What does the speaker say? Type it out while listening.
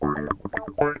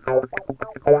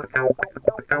Hello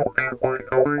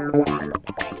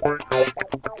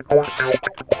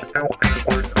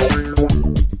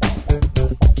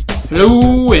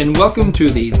and welcome to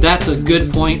the That's a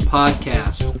Good Point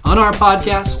podcast. On our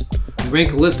podcast, we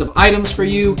rank a list of items for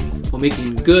you while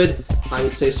making good, I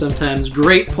would say sometimes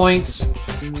great points.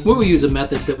 We will use a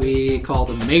method that we call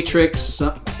the matrix.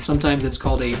 Sometimes it's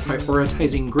called a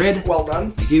prioritizing grid. Well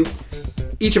done. Thank you.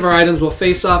 Each of our items will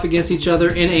face off against each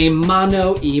other in a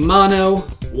mano-a-mano,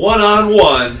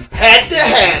 one-on-one,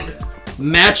 head-to-head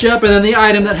matchup, and then the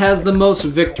item that has the most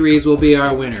victories will be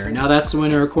our winner. Now that's the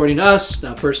winner according to us.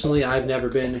 Now personally, I've never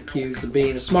been accused of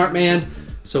being a smart man,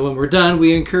 so when we're done,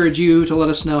 we encourage you to let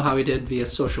us know how we did via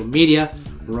social media.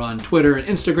 We're on Twitter and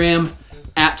Instagram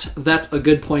at That's a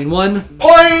Good Point 1.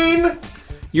 Point!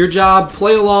 Your job,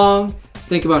 play along,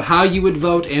 think about how you would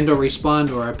vote and or respond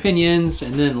to our opinions,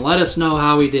 and then let us know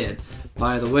how we did.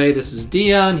 By the way, this is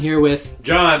Dion here with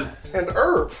John, and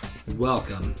Irv.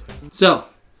 Welcome. So,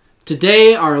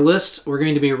 today our list we're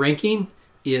going to be ranking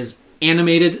is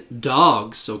animated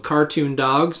dogs, so cartoon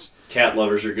dogs. cat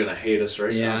lovers are gonna hate us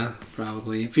right now. Yeah,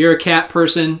 probably. If you're a cat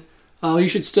person, you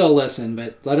should still listen,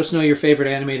 but let us know your favorite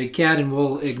animated cat and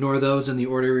we'll ignore those in the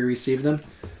order we receive them.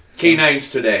 Canines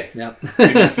today. Yep.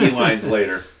 Maybe felines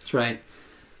later. That's right.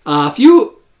 A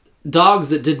few dogs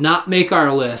that did not make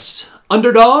our list.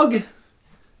 Underdog,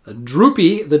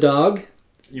 Droopy the dog.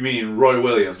 You mean Roy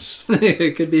Williams?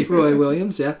 It could be Roy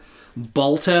Williams, yeah.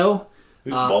 Balto.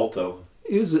 Who's Balto?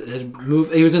 He was in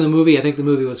the movie. I think the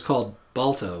movie was called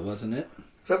Balto, wasn't it?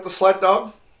 Is that the sled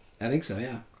dog? I think so,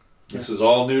 yeah. This is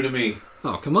all new to me.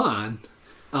 Oh, come on.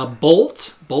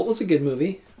 Bolt. Bolt was a good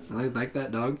movie. I like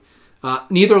that dog.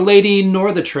 Neither Lady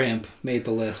nor the Tramp made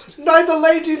the list. Neither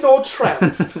lady nor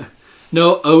tramp.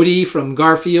 No Odie from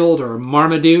Garfield or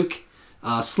Marmaduke.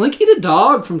 Slinky the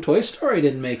dog from Toy Story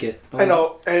didn't make it. I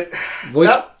know.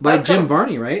 Voiced by that Jim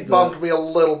Varney, right? Bummed me a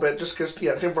little bit just because,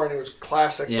 Jim Varney was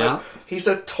classic. Yeah. But he's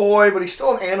a toy, but he's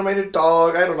still an animated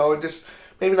dog. I don't know. Just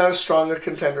maybe not as strong a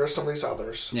contender as some of these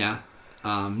others. Yeah.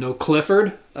 No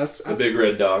Clifford. The big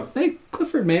red dog. I think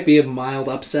Clifford may be a mild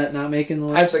upset not making the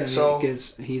list. I think so.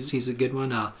 Because he's a good one.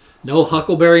 No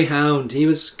Huckleberry Hound. He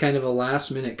was kind of a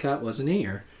last minute cut, wasn't he?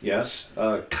 Or Yes.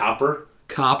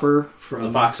 Copper from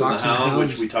the Fox and the Hound,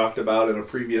 which we talked about in a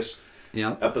previous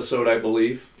episode, I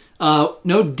believe.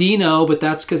 No Dino, but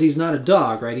that's because he's not a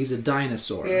dog, right? He's a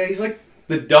dinosaur. Yeah, he's like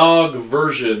the dog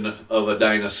version of a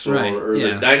dinosaur, Right, or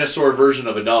yeah. the dinosaur version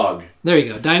of a dog. There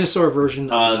you go. Dinosaur version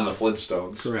of a On dog. the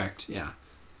Flintstones. Correct, yeah.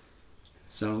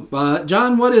 So,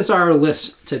 John, what is our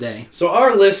list today? So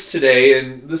our list today,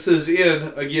 and this is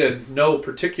in, again, no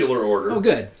particular order, Oh,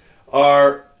 good.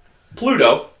 are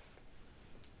Pluto,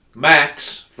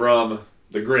 Max from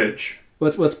The Grinch,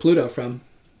 What's Pluto from?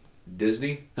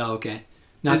 Disney. Oh, okay.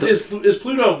 Is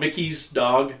Pluto Mickey's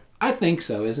dog? I think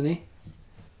so, isn't he?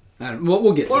 I don't,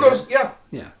 we'll get Pluto's, to that.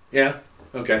 yeah. Yeah?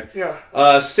 Okay.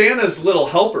 Yeah. Santa's little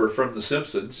helper from The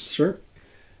Simpsons. Sure.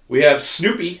 We have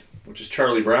Snoopy, which is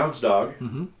Charlie Brown's dog,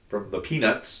 from The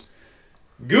Peanuts.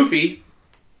 Goofy,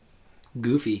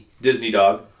 Disney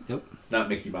dog. Yep. Not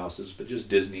Mickey Mouse's, but just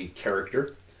Disney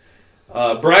character.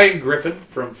 Brian Griffin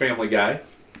from Family Guy.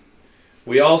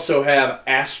 We also have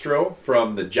Astro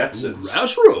from The Jetsons.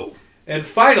 Astro. And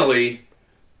finally,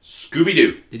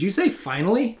 Scooby-Doo. Did you say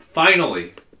finally?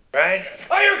 Finally. Right?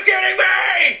 Are you kidding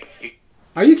me?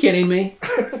 Are you kidding me?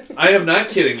 I am not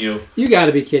kidding you. You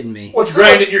gotta be kidding me. What's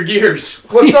Grinding your gears.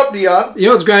 What's up, Dion? You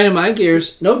know what's grinding my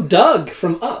gears? No Doug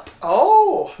from Up.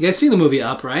 Oh. You guys seen the movie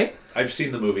Up, right? I've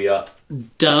seen the movie Up.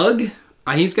 Doug,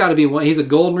 he's got to be one. He's a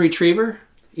golden retriever.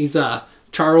 He's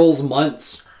Charles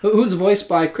Muntz, who's voiced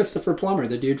by Christopher Plummer,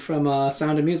 the dude from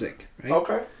Sound of Music, right?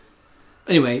 Okay.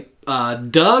 Anyway,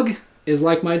 Doug is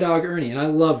like my dog Ernie, and I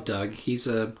love Doug. He's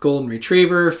a golden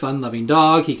retriever, fun-loving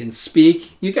dog. He can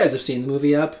speak. You guys have seen the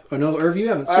movie Up. Oh, no, Irv, you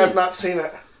haven't seen it. I have not seen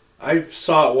it. I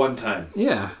saw it one time.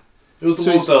 Yeah. It was the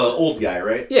one with the old guy,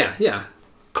 right? Yeah.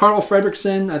 Carl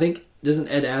Fredricksen, I think. Doesn't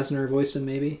Ed Asner voice him,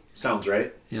 maybe? Sounds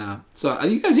right. Yeah. So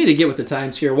you guys need to get with the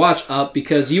times here. Watch Up,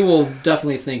 because you will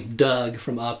definitely think Doug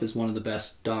from Up is one of the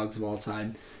best dogs of all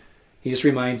time. He just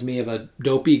reminds me of a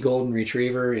dopey golden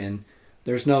retriever, and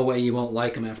there's no way you won't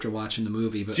like him after watching the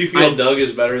movie. But So you feel Doug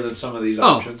is better than some of these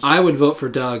options? I would vote for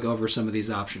Doug over some of these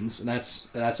options, and that's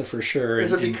a for sure.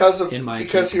 Is it because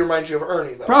he reminds you of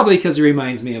Ernie, though? Probably because he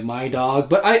reminds me of my dog.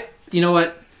 But you know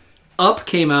what? Up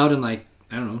came out in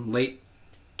late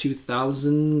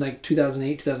 2000, like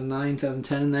 2008, 2009,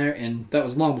 2010 in there, and that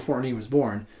was long before Ernie was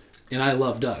born. And I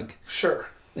love Doug. Sure.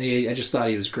 I just thought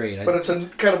he was great. But it's a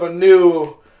kind of a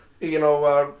new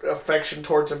affection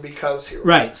towards him because he.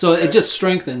 Right. So it just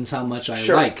strengthens how much I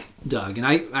Sure. like Doug, and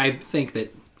I think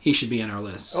that he should be on our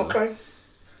list. So. Okay.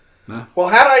 Huh? Well,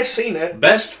 had I seen it,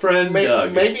 Best friend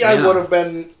Doug. maybe I Yeah. would have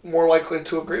been more likely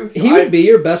to agree with you. He would be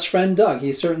your best friend, Doug.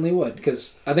 He certainly would,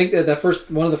 because I think that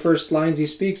one of the first lines he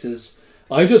speaks is,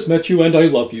 "I just met you and I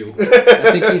love you."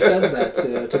 I think he says that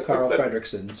to Carl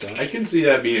Fredrickson. So I can see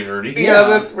that being Ernie. Yeah,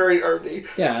 that's very early.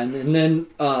 yeah, and then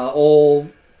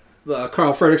old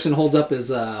Carl Fredrickson holds up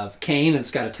his cane, and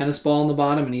it's got a tennis ball on the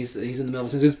bottom, and he's in the middle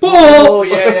of his ball. Oh,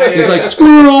 yeah. He's like,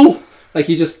 squirrel! Like,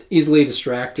 he's just easily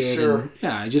distracted. Sure. And,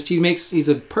 yeah, he's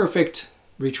a perfect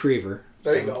retriever.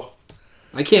 There So, you go.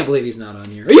 I can't believe he's not on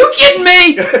here. Are you kidding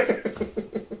me?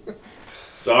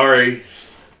 Sorry.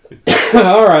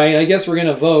 All right, I guess we're going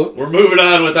to vote. We're moving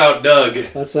on without Doug.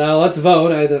 Let's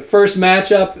vote. The first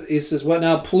matchup is what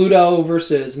now? Pluto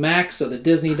versus Max, so the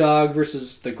Disney dog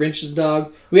versus the Grinch's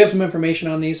dog. We have some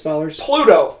information on these, fellers.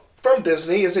 Pluto from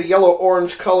Disney is a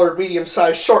yellow-orange colored,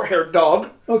 medium-sized, short-haired dog.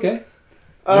 Okay.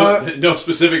 No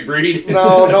specific breed.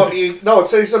 No,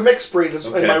 he's a mixed breed. In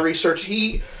Okay. my research,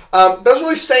 he doesn't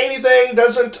really say anything.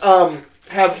 Doesn't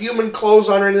have human clothes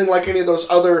on or anything like any of those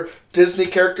other Disney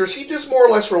characters. He just more or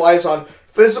less relies on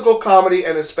physical comedy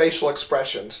and his facial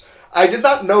expressions. I did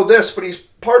not know this, but he's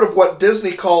part of what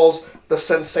Disney calls the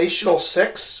Sensational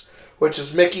Six, which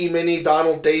is Mickey, Minnie,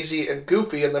 Donald, Daisy, and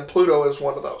Goofy, and then Pluto is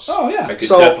one of those. Oh, yeah. I could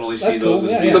So, definitely see that's those cool.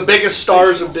 as Yeah, being yeah. The biggest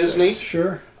stars of sensational Disney. six.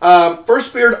 Sure. First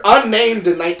appeared unnamed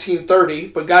in 1930,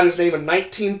 but got his name in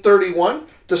 1931,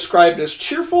 described as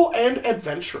cheerful and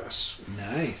adventurous.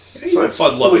 Nice. He's a it's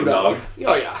fun-loving Pluto. dog.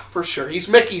 Oh yeah, for sure. He's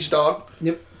Mickey's dog.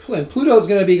 Yep. And Pluto's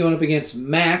going to be going up against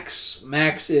Max.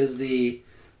 Max is the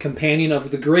companion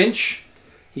of the Grinch.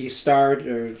 He starred,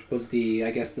 or was the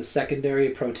secondary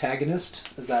protagonist.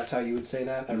 Is that how you would say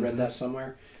that? I read that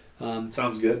somewhere.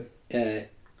 Sounds good.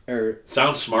 Or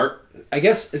Sounds smart. I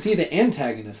guess, is he the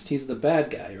antagonist? He's the bad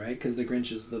guy, right? Because the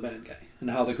Grinch is the bad guy. And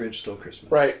How the Grinch Stole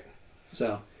Christmas. Right.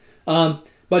 So,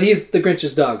 but he's the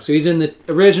Grinch's dog. So he's in the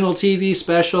original TV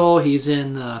special. He's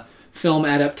in the film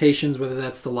adaptations, whether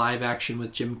that's the live action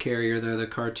with Jim Carrey or the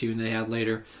cartoon they had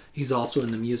later. He's also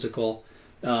in the musical.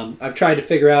 I've tried to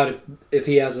figure out if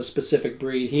he has a specific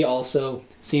breed. He also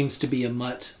seems to be a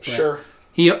mutt. but Sure.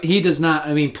 He does not.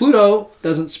 I mean, Pluto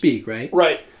doesn't speak, right?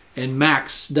 Right. And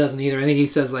Max doesn't either. I think he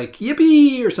says like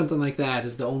 "yippee" or something like that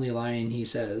is the only line he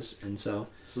says. And so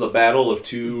This is the battle of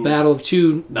two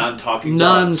non-talking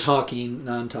dogs.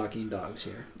 non-talking dogs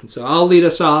here. And so I'll lead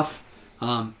us off.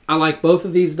 I like both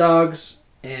of these dogs,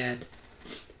 and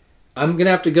I'm gonna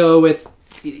have to go with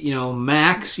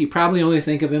Max. You probably only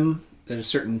think of him at a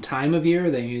certain time of year.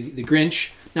 The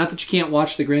Grinch. Not that you can't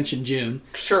watch the Grinch in June,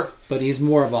 Sure. but he's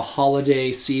more of a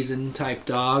holiday season type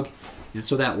dog. And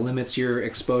so that limits your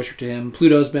exposure to him.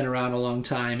 Pluto's been around a long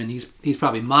time, and he's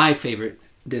probably my favorite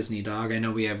Disney dog. I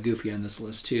know we have Goofy on this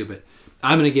list too, but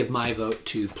I'm going to give my vote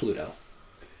to Pluto.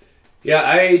 Yeah,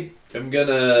 I am going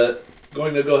to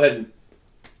go ahead and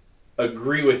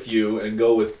agree with you and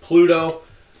go with Pluto.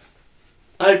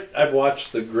 I've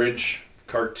watched the Grinch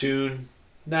cartoon.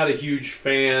 Not a huge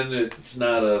fan. It's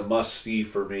not a must-see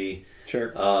for me.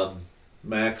 Sure.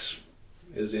 Max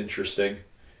is interesting.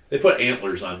 They put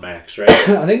antlers on Max, right?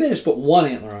 I think they just put one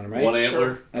antler on him, right? One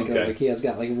antler? Like, like he has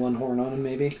got like one horn on him,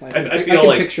 maybe. I I can feel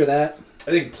like picture that.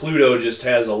 I think Pluto just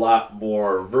has a lot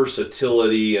more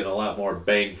versatility and a lot more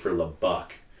bang for the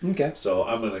buck. Okay. So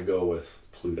I'm going to go with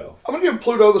Pluto. I'm going to give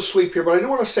Pluto the sweep here, but I do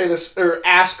want to say this, or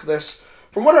ask this.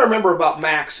 From what I remember about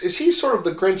Max, is he sort of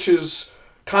the Grinch's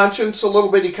conscience a little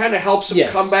bit? He kind of helps him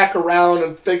Yes. come back around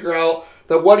and figure out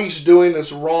that what he's doing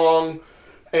is wrong,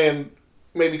 and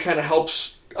maybe kind of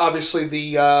helps, obviously,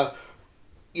 the,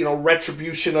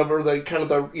 retribution of, or the kind of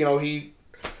the, he,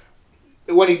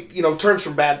 when he, turns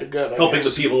from bad to good. I Helping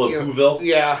guess. the people of Whoville.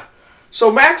 Yeah. So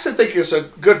Max, I think, is a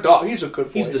good dog. He's a good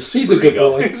boy. He's the He's a good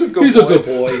boy. He's a good He's boy. a good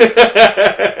boy.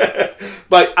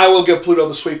 But I will give Pluto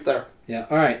the sweep there. Yeah.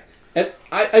 All right. And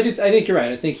I think you're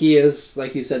right. I think he is,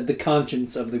 like you said, the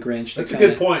conscience of the Grinch. That's a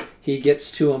good point. He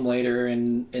gets to him later,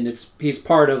 and he's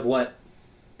part of what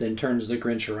then turns the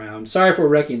Grinch around. Sorry for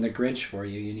wrecking the Grinch for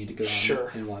you. You need to go on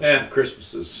and watch that.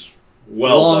 Christmas is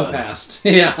well Long done. past.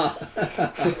 Yeah.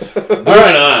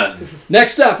 Moving on.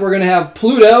 Next up, we're going to have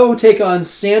Pluto take on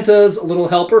Santa's Little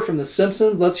Helper from The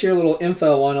Simpsons. Let's hear a little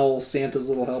info on old Santa's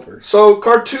Little Helper. So,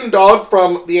 cartoon dog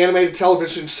from the animated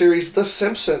television series The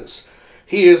Simpsons.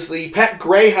 He is the pet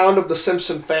greyhound of the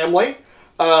Simpson family.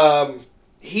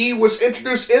 He was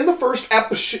introduced in the first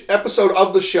episode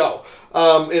of the show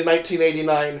in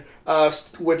 1989,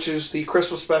 which is the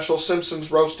Christmas special,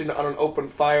 Simpsons Roasting on an Open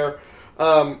Fire.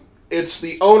 It's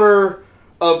the owner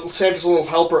of Santa's Little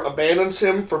Helper abandons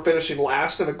him for finishing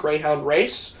last in a Greyhound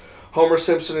race. Homer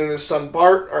Simpson and his son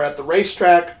Bart are at the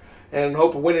racetrack and in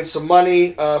hope of winning some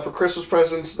money for Christmas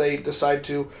presents. They decide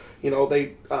to, I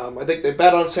think they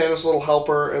bet on Santa's Little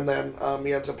Helper, and then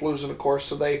he ends up losing, of course.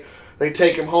 So they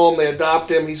take him home, they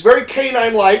adopt him. He's very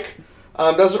canine-like,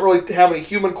 doesn't really have any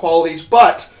human qualities,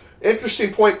 but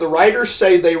interesting point, the writers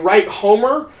say they write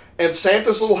Homer and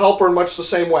Santa's Little Helper in much the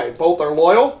same way. Both are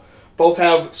loyal, both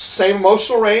have same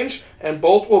emotional range, and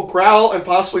both will growl and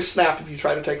possibly snap if you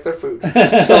try to take their food.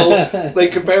 So they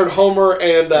compared Homer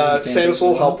and Santa's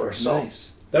Little Helper. So.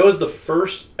 Nice. That was the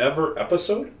first ever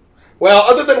episode? Well,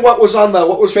 other than what was on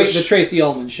the Tracy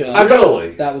Ullman show. I know.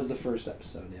 Really? That was the first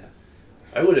episode, yeah.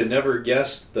 I would have never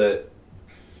guessed that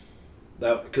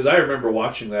because I remember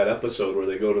watching that episode where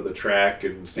they go to the track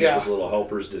and Santa's Little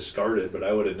Helper's discarded, but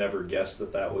I would have never guessed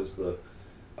that was the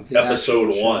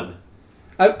episode one.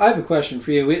 I have a question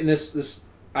for you. And this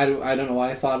I don't know why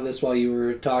I thought of this while you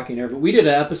were talking there, but we did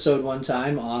an episode one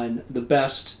time on the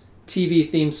best TV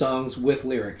theme songs with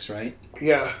lyrics, right?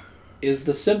 Yeah. Is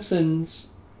The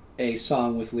Simpsons a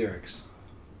song with lyrics?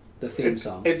 The theme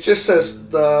song. It just says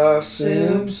The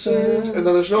Simpsons, and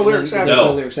then there's no lyrics after that. There's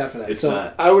no lyrics after that. It's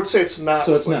not. I would say it's not.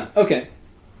 So it's not. Okay.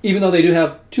 Even though they do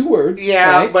have two words.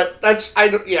 Yeah, right? but that's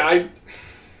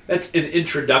That's an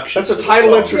introduction. That's a to the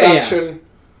title song. introduction. Yeah.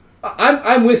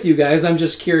 I'm with you guys. I'm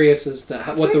just curious as to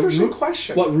what the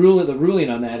ruling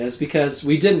on that is, because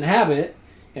we didn't have it,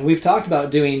 and we've talked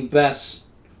about doing best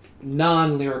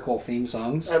non-lyrical theme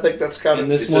songs. I think that's kind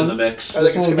of It's in the mix.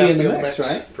 This one would be in the mix,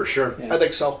 right? For sure. Yeah. I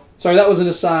think so. Sorry, that was an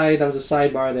aside. That was a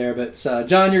sidebar there. But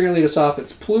John, you're going to lead us off.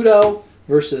 It's Pluto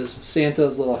versus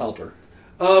Santa's Little Helper.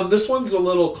 This one's a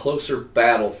little closer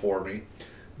battle for me,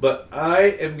 but I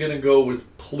am going to go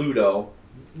with Pluto.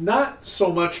 Not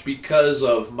so much because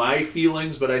of my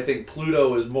feelings, but I think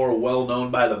Pluto is more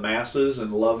well-known by the masses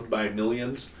and loved by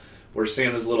millions, where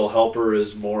Santa's Little Helper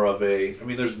is more of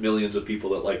there's millions of people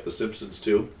that like The Simpsons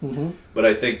too, but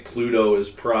I think Pluto is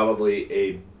probably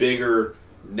a bigger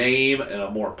name and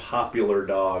a more popular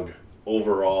dog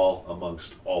overall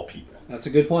amongst all people. That's a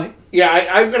good point. Yeah,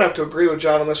 I'm going to have to agree with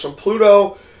John on this one.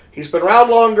 Pluto, he's been around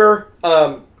longer.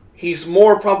 He's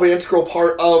more probably integral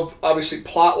part of, obviously,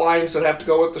 plot lines that have to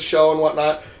go with the show and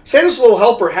whatnot. Santa's Little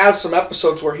Helper has some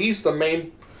episodes where he's the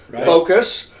main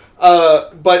focus.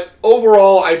 But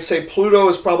overall, I'd say Pluto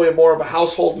is probably more of a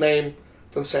household name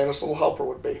than Santa's Little Helper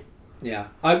would be. Yeah.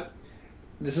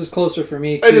 This is closer for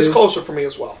me, too. It is closer for me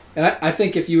as well. And I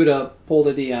think if you would have pulled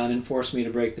a Dion and forced me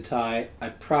to break the tie, I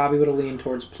probably would have leaned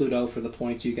towards Pluto for the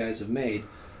points you guys have made.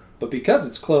 But because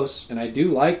it's close, and I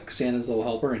do like Santa's Little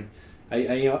Helper, and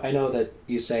I know that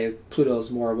you say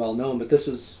Pluto's more well known, but this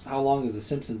is, how long has The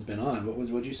Simpsons been on?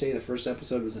 What'd you say? The first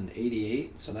episode was in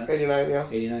 '88, so that's 89, yeah.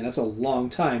 89. That's a long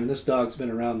time, and this dog's been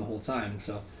around the whole time. And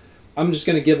so I'm just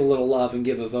going to give a little love and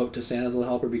give a vote to Santa's Little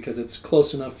Helper because it's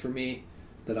close enough for me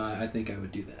that I think I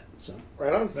would do that. So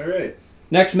right on. All right.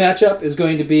 Next matchup is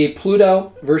going to be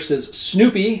Pluto versus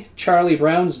Snoopy, Charlie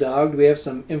Brown's dog. Do we have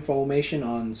some information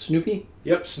on Snoopy?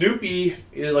 Yep, Snoopy,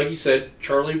 like you said,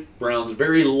 Charlie Brown's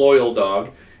very loyal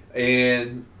dog,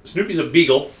 and Snoopy's a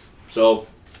beagle, so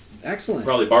excellent.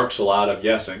 Probably barks a lot, I'm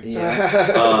guessing.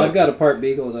 Yeah, I've got a part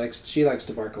beagle. She likes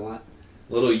to bark a lot.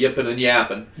 A little yipping and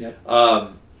yapping.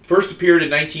 Yep. First appeared in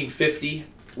 1950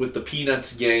 with the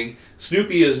Peanuts gang.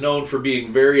 Snoopy is known for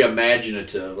being very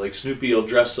imaginative. Like Snoopy will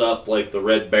dress up like the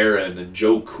Red Baron, and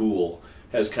Joe Cool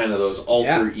has kind of those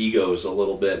alter egos a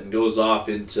little bit and goes off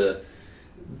into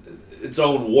its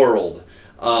own world.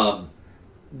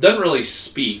 Doesn't really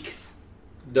speak.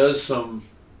 Does some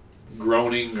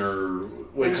groaning or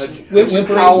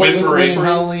whimpering,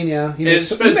 howling. Yeah, he makes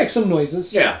some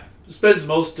noises. Yeah, spends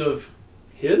most of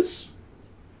his.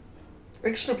 I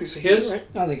think Snoopy's a his. Right?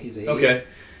 I think he's a okay.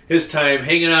 His time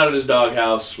hanging out at his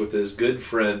doghouse with his good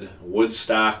friend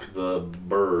Woodstock the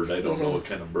bird. I don't know what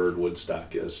kind of bird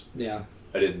Woodstock is. Yeah,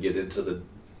 I didn't get into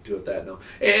that no.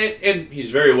 And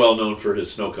he's very well known for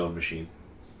his snow cone machine.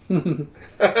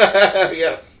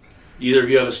 Yes. Either of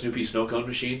you have a Snoopy snow cone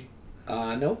machine?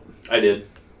 Nope. I did.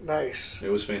 Nice. It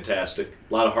was fantastic.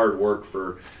 A lot of hard work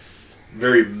for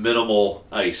very minimal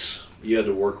ice. You had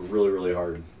to work really, really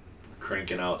hard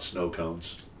cranking out snow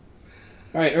cones.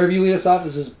 All right, Irv, you lead us off.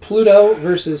 This is Pluto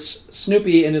versus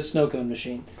Snoopy and his snow cone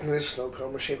machine. His snow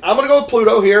cone machine. I'm going to go with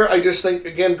Pluto here. I just think,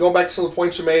 again, going back to some of the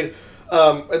points you made,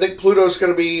 I think Pluto's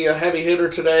going to be a heavy hitter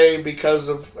today because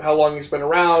of how long he's been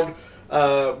around,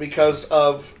 because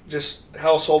of just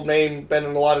household name, been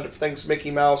in a lot of different things.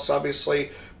 Mickey Mouse,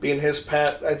 obviously, being his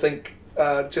pet, I think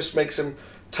just makes him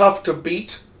tough to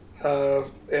beat,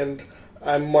 and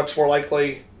I'm much more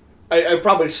likely I've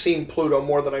probably seen Pluto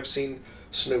more than I've seen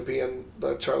Snoopy and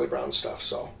the Charlie Brown stuff.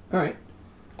 So All right.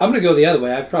 I'm going to go the other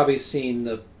way. I've probably seen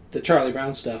the Charlie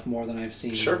Brown stuff more than I've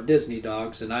seen Sure. the Disney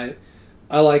dogs. And I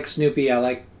like Snoopy. I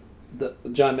like,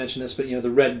 John mentioned this, but the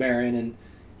Red Baron, and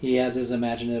he has his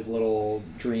imaginative little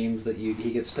dreams that he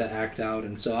gets to act out.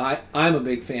 And so I'm a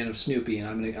big fan of Snoopy, and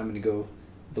I'm gonna go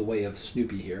the way of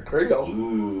Snoopy here. there you go.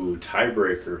 Ooh,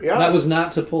 tiebreaker. Yeah, That was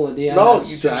not to pull a DMS. No,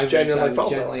 you just I genuinely was felt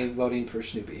that genuinely way. voting for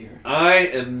Snoopy here. I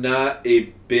am not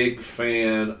a big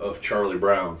fan of Charlie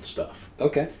Brown stuff.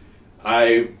 Okay.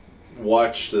 I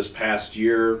watched this past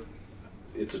year.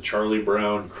 It's a Charlie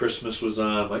Brown. Christmas was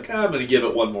on. I'm like, I'm going to give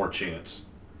it one more chance.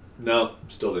 No,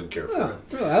 still didn't care for Oh,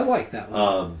 really? I like that it.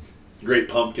 one. Great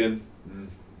Pumpkin.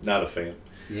 Not a fan.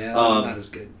 Yeah, um, not as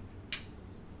good.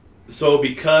 So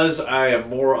because I am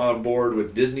more on board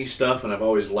with Disney stuff, and I've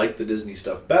always liked the Disney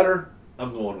stuff better,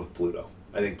 I'm going with Pluto.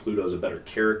 I think Pluto's a better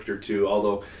character too,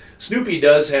 although Snoopy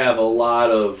does have a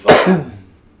lot of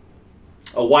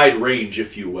a wide range,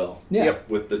 if you will, Yeah.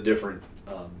 with the different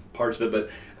parts of it.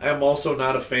 But I'm also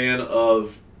not a fan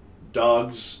of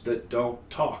dogs that don't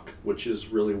talk, which is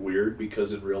really weird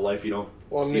because in real life you don't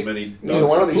Well, see many neither dogs.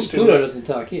 one of these two. Pluto doesn't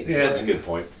talk either. Yeah, that's a good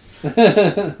point.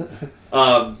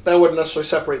 That wouldn't necessarily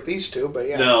separate these two, but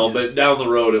yeah. No, but down the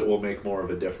road it will make more of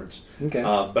a difference. Okay.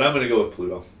 But I'm going to go with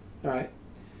Pluto. All right.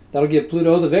 That'll give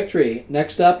Pluto the victory.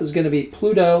 Next up is going to be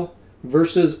Pluto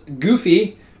versus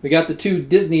Goofy. We got the two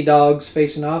Disney dogs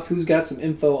facing off. Who's got some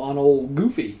info on old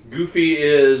Goofy? Goofy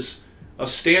is a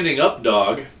standing up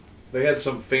dog. They had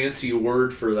some fancy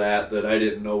word for that I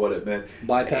didn't know what it meant.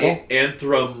 Bipedal?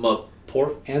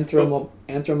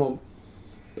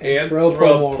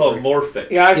 Anthropomorphic.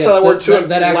 Yeah, I Yes, saw that word too.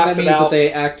 and that laughed it means that out.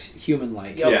 they act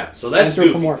human-like. Yep. Yeah, so that's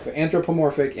Goofy.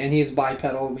 Anthropomorphic, and he's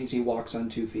bipedal, means he walks on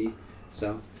 2 feet.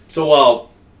 So So while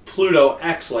Pluto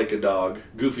acts like a dog,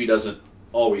 Goofy doesn't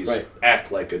always Right.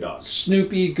 act like a dog.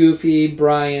 Snoopy, Goofy,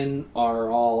 Brian are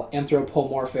all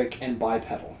anthropomorphic and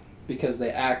bipedal because they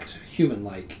act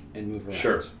human-like and move around.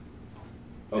 Sure.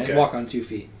 Okay. And walk on 2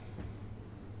 feet.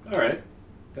 All right.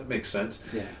 That makes sense.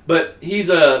 Yeah. But he's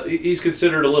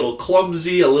considered a little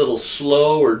clumsy, a little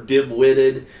slow, or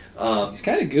dim-witted. He's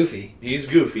kind of goofy. He's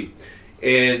Goofy.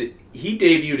 And he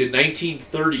debuted in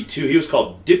 1932. He was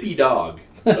called Dippy Dog.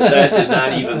 But that did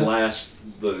not even last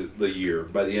the year.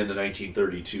 By the end of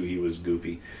 1932, he was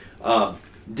Goofy.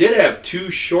 Did have 2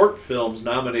 short films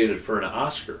nominated for an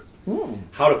Oscar.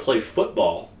 How to Play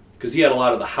Football, because he had a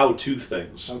lot of the how-to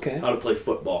things. Okay. How to play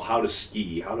football, how to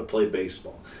ski, how to play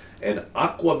baseball. And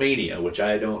Aquamania, which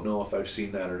I don't know if I've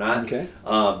seen that or not. Okay.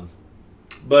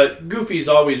 But Goofy's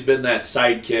always been that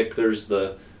sidekick. There's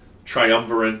the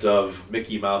triumvirate of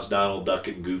Mickey Mouse, Donald Duck,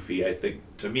 and Goofy. I think,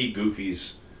 to me,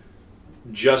 Goofy's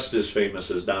just as famous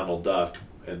as Donald Duck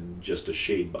and just a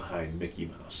shade behind Mickey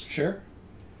Mouse. Sure.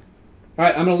 All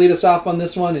right, I'm going to lead us off on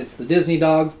this one. It's the Disney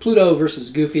dogs, Pluto versus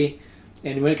Goofy.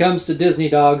 And when it comes to Disney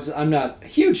dogs, I'm not a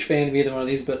huge fan of either one of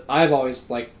these, but I've always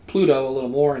liked Pluto a little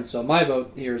more, and so my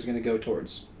vote here is going to go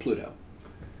towards Pluto.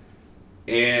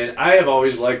 And I have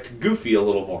always liked Goofy a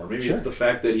little more. Maybe Sure. it's the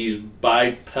fact that he's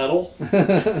bipedal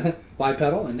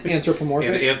Bipedal and anthropomorphic.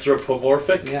 and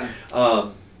anthropomorphic. Yeah.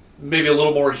 Maybe a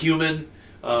little more human.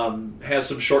 Has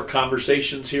some short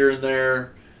conversations here and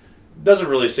there. Doesn't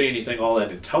really say anything all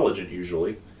that intelligent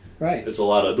usually. Right. It's a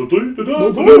lot of... but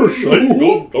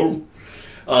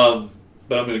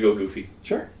I'm going to go Goofy.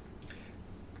 Sure.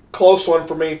 Close one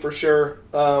for me, for sure.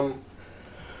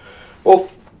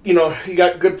 Both, you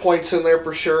got good points in there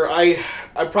for sure. I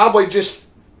probably just,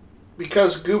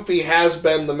 because Goofy has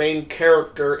been the main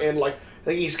character in, I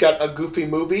think he's got a Goofy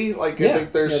movie. I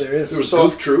think there's... there is. There was So-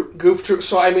 Goof Troop. Goof Troop.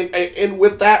 So, I mean, and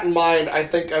with that in mind, I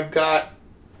think I've got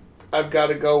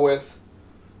to go with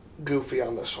Goofy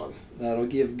on this one. That'll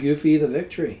give Goofy the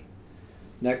victory.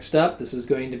 Next up, this is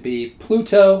going to be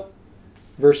Pluto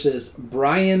versus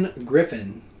Brian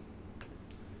Griffin.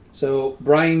 So,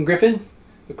 Brian Griffin,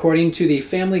 according to the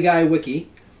Family Guy wiki,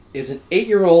 is an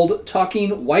 8-year-old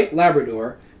talking white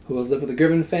Labrador who has lived with the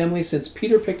Griffin family since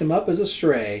Peter picked him up as a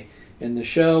stray in the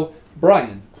show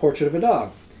Brian, Portrait of a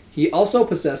Dog. He also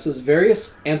possesses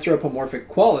various anthropomorphic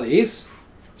qualities,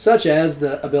 such as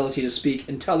the ability to speak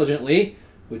intelligently,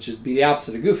 which is be the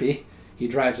opposite of Goofy. He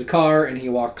drives a car and he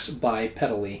walks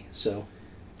bipedally. So,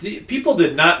 People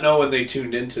did not know when they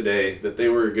tuned in today that they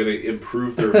were going to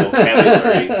improve their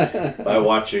vocabulary by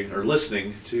watching or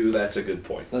listening to That's a Good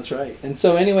Point. that's right. And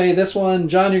so anyway, this one,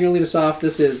 John, you're going to lead us off.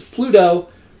 This is Pluto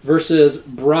versus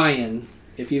Brian.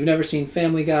 If you've never seen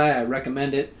Family Guy, I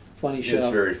recommend it. Funny show. It's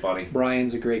very funny.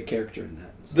 Brian's a great character in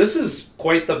that. So. This is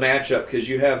quite the matchup because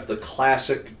you have the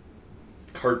classic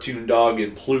cartoon dog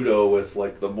in Pluto with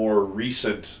like the more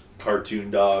recent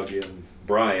cartoon dog in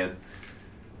Brian.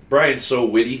 Brian's so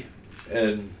witty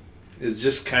and is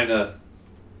just kind of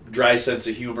dry sense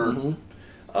of humor.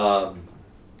 Mm-hmm.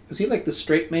 Is he like the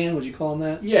straight man? Would you call him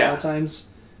that? Yeah. A lot of times,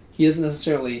 he doesn't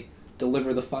necessarily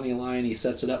deliver the funny line. He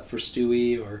sets it up for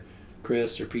Stewie or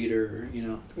Chris or Peter, or, you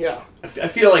know. Yeah. I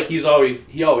feel like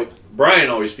Brian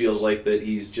always feels like that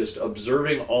he's just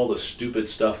observing all the stupid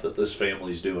stuff that this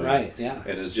family's doing. Right, yeah.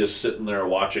 And is just sitting there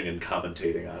watching and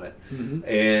commentating on it. Mm-hmm.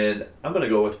 And I'm going to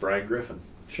go with Brian Griffin.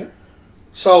 Sure.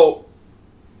 So,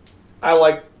 I'm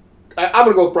going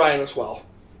to go with Brian as well.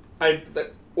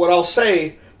 What I'll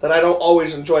say that I don't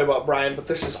always enjoy about Brian, but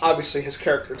this is obviously his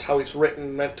character, it's how he's written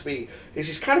and meant to be, is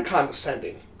he's kind of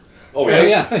condescending. Oh, Yeah,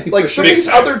 yeah. yeah. Like, for some sure. of these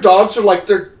other dogs are like,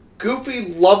 they're goofy,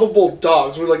 lovable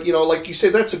dogs. We're like, like you say,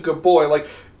 that's a good boy. Like,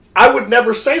 I would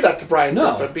never say that to Brian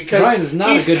No, Griffin because Brian is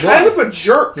not a he's good kind boy. of a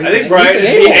jerk. I think He's Brian would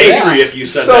an be a-hole, angry yeah. if you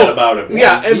said So, that about him.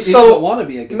 yeah, and he so doesn't want to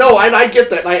be a good no, guy. I get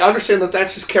that, and I understand that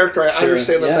that's his character. I Sure.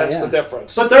 understand that Yeah, that's yeah. the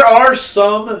difference. But there are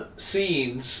some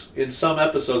scenes in some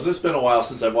episodes. It's been a while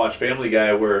since I've watched Family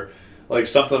Guy where like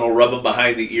something will rub him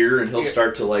behind the ear and he'll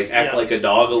start to like act Yeah. like a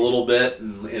dog a little bit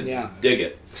and Yeah. dig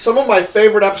it. Some of my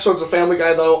favorite episodes of Family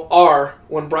Guy, though, are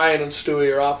when Brian and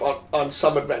Stewie are off on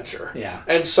some adventure. Yeah.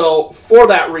 And so, for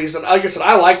that reason, like I said,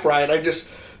 I like Brian. I just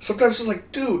sometimes it's like,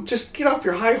 dude, just get off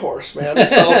your high horse, man.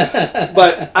 So,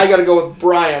 but I got to go with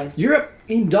Brian. You're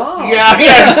a dog. Yeah,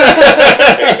 yes.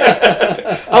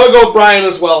 I'm gonna go with Brian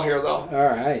as well here, though. All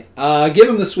right. Give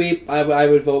him the sweep. I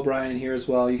would vote Brian here as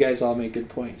well. You guys all make good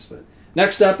points. But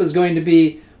next up is going to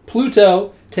be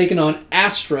Pluto taking on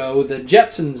Astro, the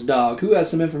Jetsons dog. Who has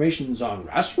some information on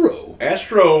Astro?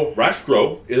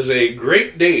 Rastro is a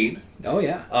Great Dane. Oh,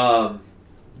 yeah.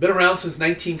 Been around since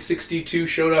 1962.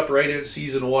 Showed up right in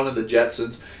season 1 of the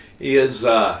Jetsons. He is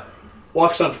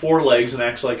walks on 4 legs and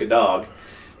acts like a dog,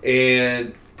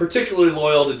 and particularly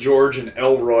loyal to George and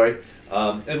Elroy.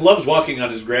 And loves walking on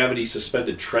his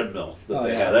gravity-suspended treadmill that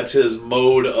they have. That's his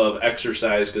mode of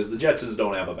exercise because the Jetsons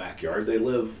don't have a backyard. They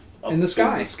live up In the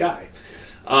sky.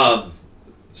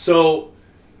 So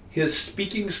his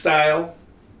speaking style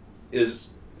is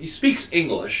he speaks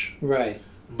English, Right.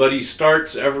 but he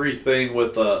starts everything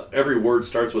with every word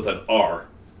starts with an R,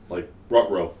 like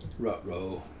ruh-roh.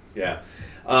 Ruh-roh. Yeah.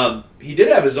 He did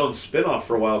have his own spin-off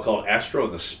for a while called Astro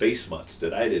and the Space Mutts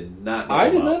that I did not know I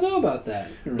did about. not know about that.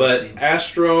 But Interesting.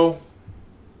 Astro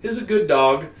is a good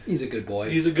dog. He's a good boy.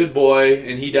 He's a good boy,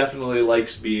 and he definitely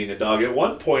likes being a dog. At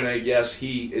one point, I guess,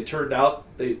 it turned out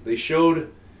they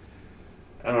showed,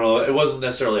 I don't know, it wasn't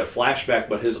necessarily a flashback,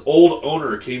 but his old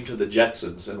owner came to the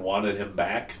Jetsons and wanted him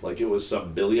back, like it was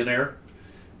some billionaire,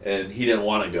 and he didn't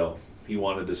want to go. He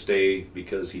wanted to stay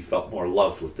because he felt more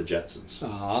loved with the Jetsons.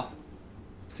 Aw.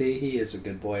 See, he is a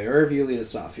good boy. Irv, you lead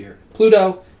us off here.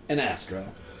 Pluto and Astro.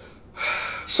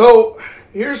 So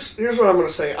here's what I'm gonna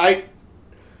say.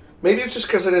 Maybe it's just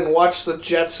because I didn't watch the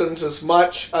Jetsons as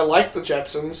much. I like the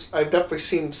Jetsons. I've definitely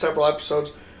seen several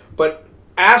episodes, but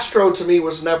Astro to me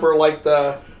was never like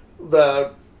the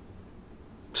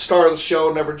star of the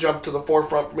show. Never jumped to the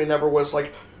forefront for me. Never was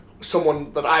like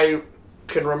someone that I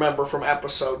can remember from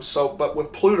episodes. So, but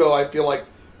with Pluto, I feel like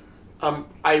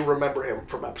I remember him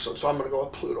from episodes. So I'm gonna go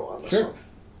with Pluto on this Sure.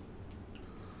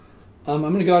 one.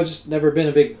 I'm gonna go. I've just never been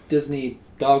a big Disney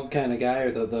dog kind of guy,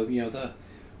 or the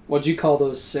what'd you call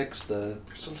those 6? The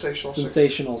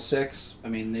Sensational. six. I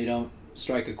mean, they don't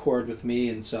strike a chord with me,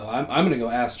 and so I'm gonna go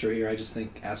Astro here. I just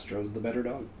think Astro's the better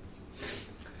dog.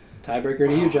 Tiebreaker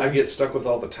to you, John. I get stuck with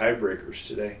all the tiebreakers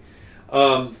today.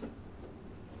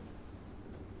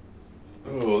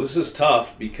 This is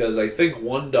tough because I think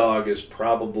one dog is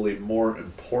probably more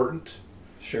important,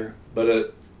 Sure.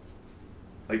 but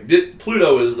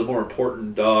Pluto is the more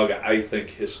important dog. I think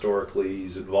historically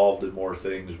he's involved in more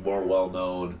things, more well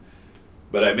known.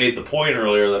 But I made the point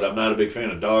earlier that I'm not a big fan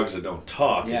of dogs that don't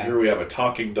talk. Yeah. And here we have a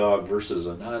talking dog versus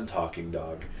a non-talking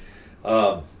dog.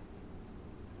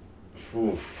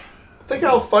 Think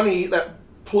how funny that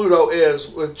Pluto is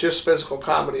with just physical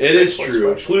comedy. It is facial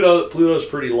true. expressions. Pluto's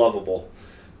pretty lovable.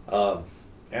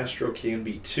 Astro can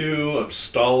be too. I'm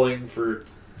stalling for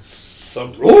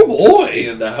something to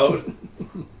stand out.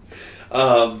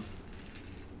 I'm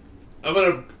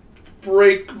gonna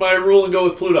break my rule and go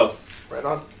with Pluto. Right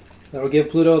on. That'll give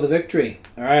Pluto the victory.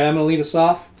 All right, I'm gonna lead us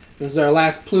off. This is our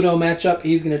last Pluto matchup.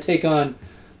 He's gonna take on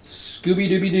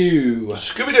Scooby-Dooby-Doo.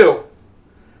 Scooby-Doo.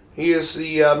 He is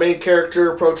the main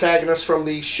character, protagonist from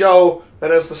the show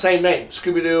that has the same name.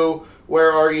 Scooby-Doo,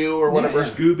 Where Are You, or whatever. Yeah.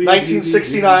 Scooby.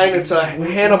 1969. It's a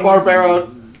Hanna-Barbera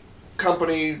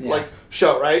company Yeah.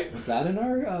 show, right? Was that in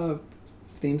our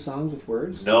theme songs with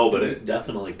words? No, but it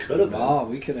definitely could have been. Oh,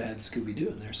 we could have had Scooby-Doo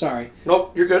in there. Sorry.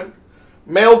 Nope, you're good.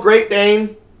 Male Great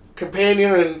Dane,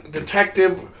 companion and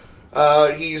detective.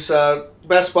 He's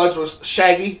best buds with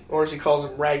Shaggy, or as he calls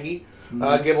him, Raggy.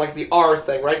 Again, like the R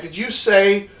thing, right? Did you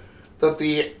say that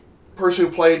the person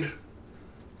who played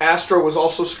Astro was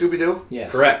also Scooby-Doo?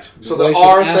 Yes. Correct. So the voice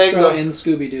R of thing, Astro the- and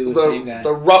Scooby-Doo, the same guy.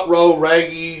 The Rut-Row,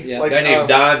 Raggy. Yeah. A guy named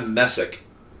Don Messick.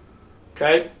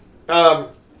 Okay.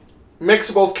 Mix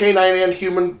of both canine and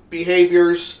human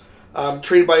behaviors.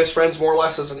 Treated by his friends more or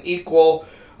less as an equal.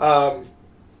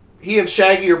 He and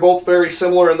Shaggy are both very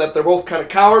similar in that they're both kind of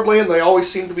cowardly and they always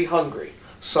seem to be hungry.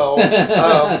 So,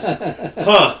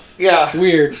 Huh. yeah.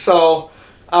 Weird. So,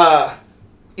 yeah,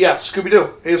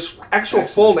 Scooby-Doo. His actual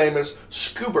full name is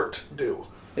Scoobert Doo.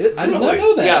 I did not Really?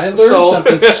 know that. Yeah, I learned so-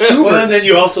 something. Scoobert. Well, and then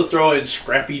you also throw in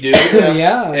Scrappy Doo.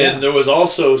 yeah. And there was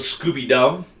also Scooby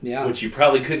Dum, Yeah. which you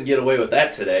probably couldn't get away with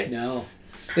that today. No.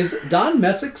 Is Don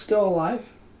Messick still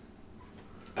alive?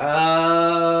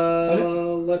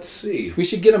 Let's see. We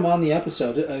should get him on the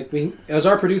episode. As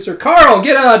our producer, Carl,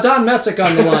 get Don Messick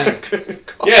on the line.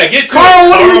 Yeah, get to Carl, it,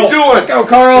 what are you Carl. doing? Let's go,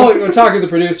 Carl. We're talking to the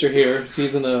producer here.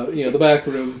 He's in the back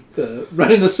room,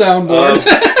 running the soundboard.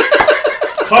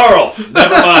 Carl,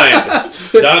 never mind.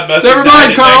 Don Messick Never died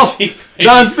mind, in Carl. 1987.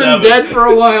 Don's been dead for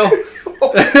a while.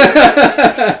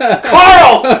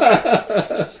 Carl!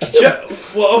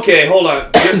 Well, okay, hold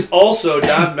on.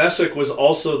 Don Messick was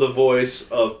also the voice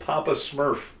of Papa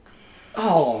Smurf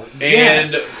Oh, and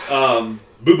yes.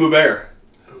 Boo Boo Bear.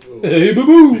 Hey,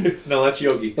 boo-boo. No, that's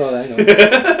Yogi. Oh, I know. All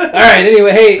right,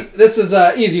 anyway, hey, this is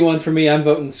an easy one for me. I'm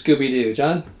voting Scooby-Doo.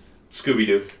 John? Scooby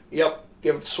Doo. Yep.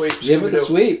 Give it the sweep. Give it the Scooby-Doo.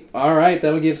 sweep. All right,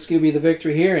 that'll give Scooby the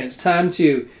victory here, and it's time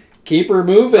to keep her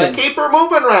moving. Keep her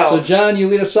moving round. So, John, you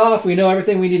lead us off. We know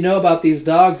everything we need to know about these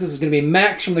dogs. This is going to be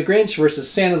Max from the Grinch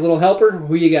versus Santa's Little Helper.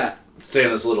 Who you got?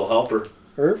 Santa's Little Helper.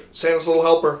 Irv? Santa's Little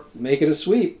Helper. Make it a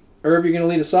sweep. Irv, you're going to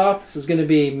lead us off. This is going to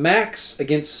be Max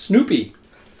against Snoopy.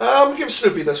 Give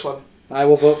Snoopy this one. I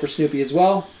will vote for Snoopy as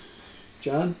well.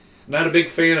 John? Not a big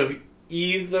fan of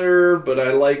either, but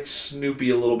I like Snoopy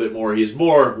a little bit more. He's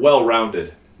more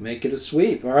well-rounded. Make it a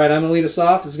sweep. All right, I'm going to lead us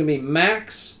off. This is going to be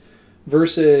Max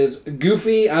versus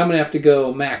Goofy. I'm going to have to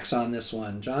go Max on this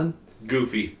one. John?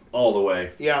 Goofy, all the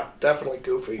way. Yeah, definitely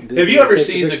Goofy. Goofy Have you will ever take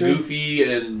seen the victory? Goofy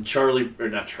and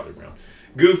not Charlie Brown,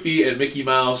 Goofy and Mickey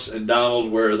Mouse and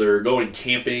Donald where they're going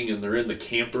camping and they're in the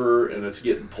camper and it's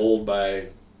getting pulled by...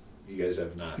 You guys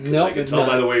have not. 'Cause Nope, I can it's tell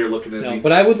by not. the way you're looking at No, me.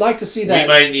 but I would like to see that.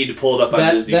 We might need to pull it up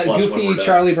on Disney that Plus when we're Goofy done.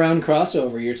 Charlie Brown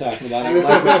crossover you're talking about. I'd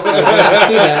like to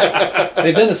see that.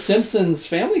 They've done a Simpsons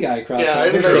Family Guy crossover. Yeah,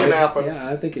 I think it can happen. Yeah,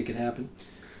 I think it can happen.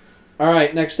 All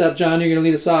right, next up, John, you're going to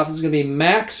lead us off. This is going to be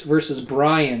Max versus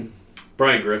Brian.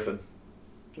 Brian Griffin.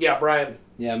 Yeah, Brian.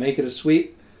 Yeah, make it a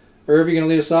sweep. Irv, you're going to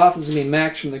lead us off. This is going to be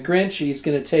Max from the Grinch. He's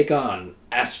going to take on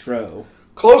Astro.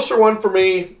 Closer one for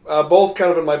me. Both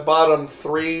kind of in my bottom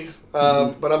three, but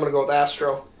I'm going to go with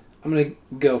Astro. I'm going to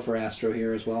go for Astro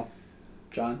here as well.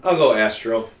 John? I'll go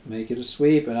Astro. Make it a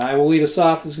sweep, and I will lead us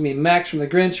off. This is going to be Max from the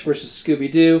Grinch versus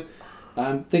Scooby-Doo.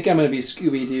 I think I'm going to be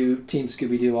Scooby-Doo, Team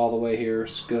Scooby-Doo all the way here.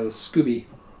 Go Scooby.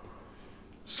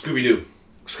 Scooby-Doo.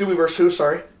 Scooby versus who,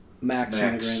 sorry? Max from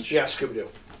the Max. Grinch. Yeah, Scooby-Doo.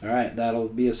 All right, that'll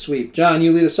be a sweep. John,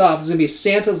 you lead us off. This is going to be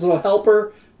Santa's Little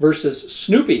Helper versus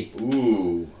Snoopy.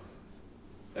 Ooh.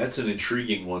 That's an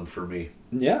intriguing one for me.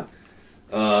 Yeah.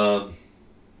 4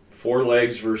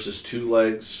 legs versus 2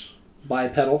 legs.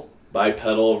 Bipedal.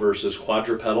 Bipedal versus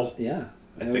quadrupedal. Yeah.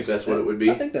 I think that's what it would be.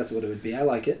 I think that's what it would be. I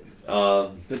like it.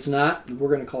 Um, If it's not, we're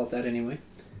going to call it that anyway.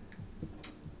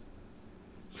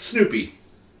 Snoopy.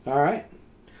 All right.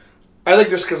 I think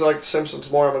just because I like The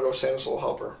Simpsons more, I'm going to go Santa's Little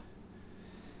Helper.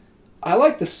 I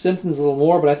like The Simpsons a little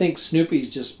more, but I think Snoopy's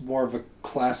just more of a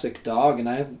classic dog, and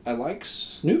I like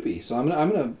Snoopy, so I'm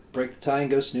gonna break the tie and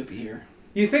go Snoopy here.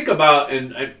 You think about,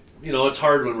 it's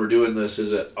hard when we're doing this.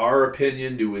 Is it our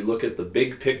opinion? Do we look at the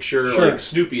big picture? Sure. Like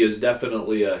Snoopy is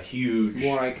definitely a huge,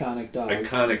 More iconic dog.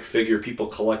 iconic figure. People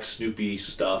collect Snoopy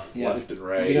stuff left and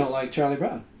right. You don't like Charlie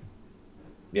Brown,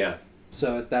 Yeah,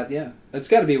 so it's that. Yeah, it's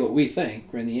got to be what we think.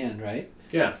 We're in the end, right?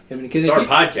 yeah. I mean, It's our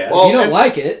podcast. Well, if you don't and-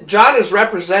 like it, John is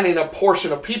representing a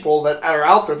portion of people that are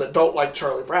out there that don't like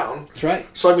Charlie Brown. that's right.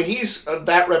 So, I mean, he's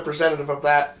that representative of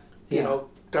that, Yeah.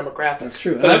 demographic. That's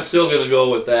true. But I'm still going to go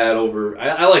with that over...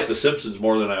 I like The Simpsons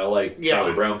more than I like Yeah.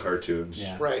 Charlie Brown cartoons.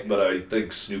 Yeah. Right. But I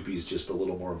think Snoopy's just a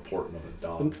little more important of a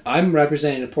dog. I'm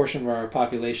representing a portion of our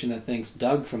population that thinks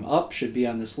Doug from Up should be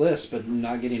on this list, but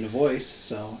not getting a voice.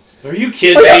 So, Are you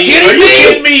kidding me? Are you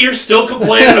kidding me? You're still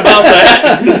complaining about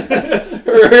that?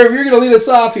 if you're going to lead us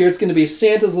off here, it's going to be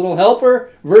Santa's Little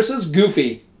Helper versus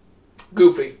Goofy.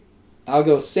 Goofy. I'll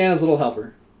go Santa's Little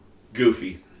Helper.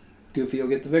 Goofy. Goofy will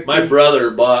get the victory. My brother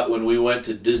bought, when we went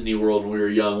to Disney World when we were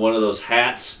young, one of those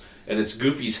hats, and it's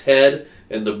Goofy's head,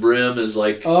 and the brim is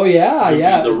like Oh, yeah, Goofy,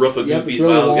 yeah. the roof of Yep, Goofy's it's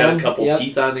really mouth has got long. a couple Yep.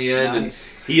 teeth on the end,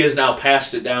 Nice. and he has now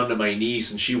passed it down to my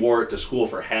niece, and she wore it to school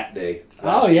for Hat Day. Oh,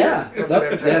 last year. yeah. That's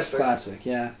That's fantastic. classic,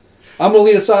 yeah. I'm going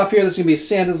to lead us off here. This is going to be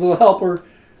Santa's Little Helper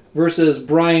versus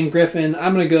Brian Griffin.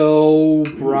 I'm going to go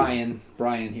Brian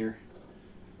here.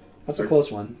 That's a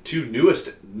close one. Two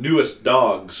newest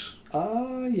dogs.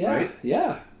 Yeah. Right?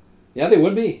 Yeah. Yeah, they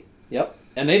would be. Yep.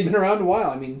 And they've been around a while.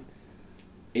 I mean,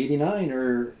 89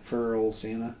 or for old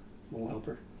Santa, Little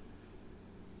Helper.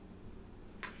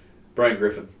 Brian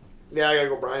Griffin. Yeah, I gotta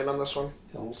go Brian on this one.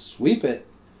 He'll sweep it.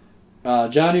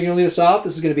 John, you're going to lead us off.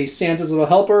 This is going to be Santa's Little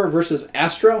Helper versus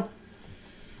Astro.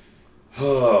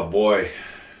 Oh, boy.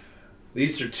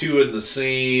 These are two in the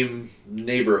same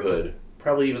neighborhood.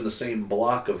 Probably even the same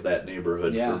block of that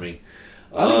neighborhood Yeah. for me.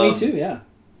 I think me too, yeah.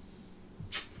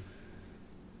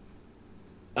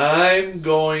 I'm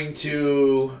going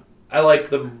to... I like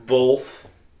them both.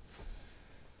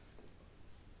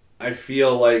 I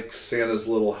feel like Santa's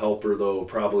Little Helper, though,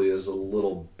 probably is a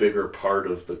little bigger part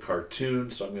of the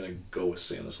cartoon, so I'm going to go with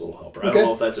Santa's Little Helper. I Okay. don't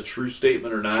know if that's a true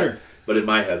statement or not, Sure. but in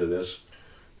my head it is.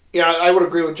 Yeah, I would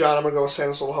agree with John. I'm gonna go with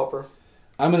Santa's Little Helper.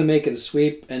 I'm going to make it a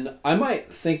sweep, and I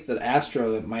might think that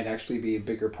Astro might actually be a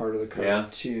bigger part of the Yeah.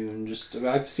 cartoon. Just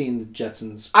I've seen the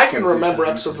Jetsons. I quite can a few remember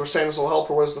times. episodes where Santa's Little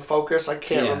Helper was the focus. I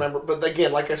can't Yeah. remember, but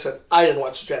again, like I said, I didn't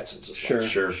watch the Jetsons as Sure, much.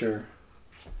 Sure.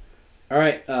 All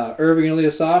right, Irv, you're going to lead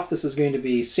us off. This is going to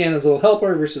be Santa's Little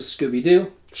Helper versus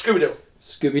Scooby-Doo. Scooby-Doo.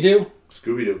 Scooby-Doo,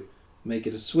 Scooby-Doo. make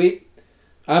it a sweep.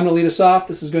 I'm going to lead us off.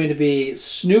 This is going to be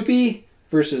Snoopy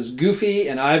versus Goofy,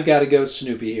 and I've got to go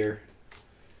Snoopy here.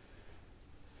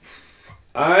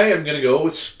 I am going to go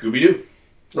with Scooby-Doo.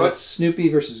 What? It's Snoopy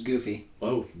versus Goofy.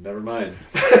 Oh, never mind.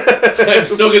 I'm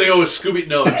still going to go with Scooby.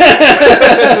 No.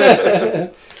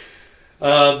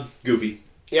 Goofy.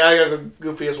 Yeah, I gotta go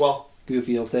Goofy as well.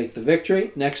 Goofy will take the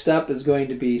victory. Next up is going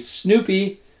to be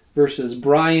Snoopy versus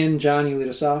Brian. John, you lead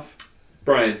us off.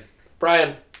 Brian. Brian.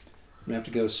 I'm going to have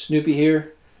to go Snoopy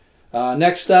here.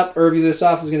 Next up, Irv, you lead us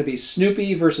off, is going to be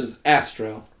Snoopy versus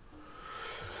Astro.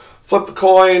 Flip the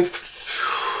coin.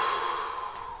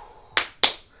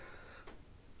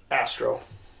 Astro.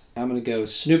 I'm going to go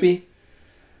Snoopy.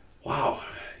 Wow.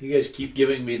 You guys keep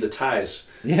giving me the ties.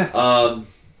 Yeah.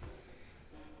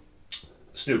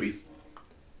 Snoopy.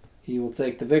 He will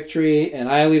take the victory, and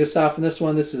I lead us off in this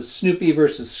one. This is Snoopy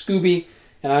versus Scooby,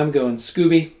 and I'm going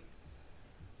Scooby.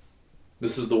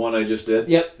 This is the one I just did?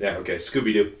 Yep. Yeah, okay.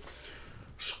 Scooby-Doo.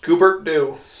 Scoobert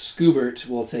Doo. Scoobert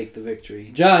will take the victory.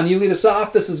 John, you lead us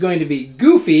off. This is going to be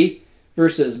Goofy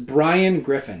versus Brian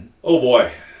Griffin. Oh,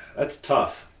 boy. That's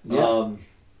tough. Yeah.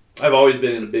 I've always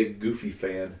been a big Goofy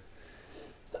fan.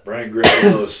 Brian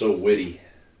Griffin, though, is so witty.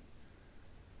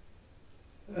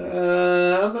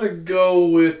 I'm going to go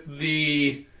with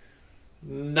the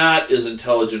not as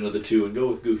intelligent of the two and go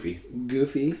with Goofy.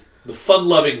 Goofy. The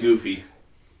fun-loving Goofy.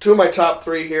 Two of my top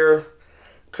three here.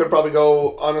 Could probably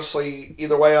go, honestly,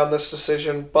 either way on this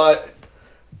decision, but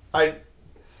even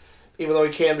though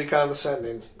he can be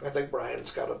condescending, I think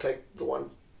Brian's got to take the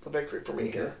victory for me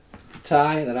here. It's a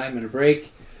tie that I'm going to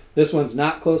break. This one's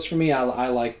not close for me. I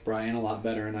like Brian a lot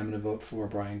better, and I'm going to vote for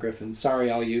Brian Griffin. Sorry,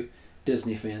 all you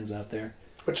Disney fans out there.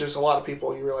 Which is a lot of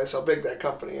people, you realize how big that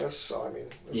company is, so, I mean,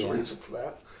 there's Yeah. a reason for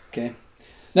that. Okay.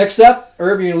 Next up,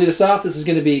 Irv, you're going to lead us off. This is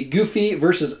going to be Goofy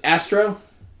versus Astro.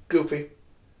 Goofy.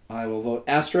 I will vote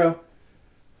Astro.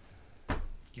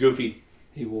 Goofy.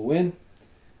 He will win.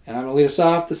 And I'm going to lead us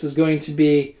off. This is going to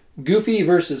be Goofy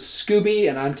versus Scooby,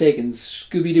 and I'm taking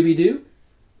Scooby-Dooby-Doo.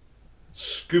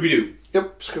 Scooby-Doo.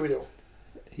 Yep, Scooby-Doo.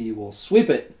 He will sweep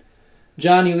it.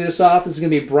 John, you lead us off. This is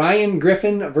going to be Brian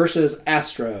Griffin versus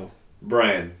Astro.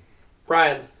 Brian.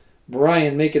 Brian.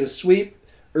 Brian, make it a sweep.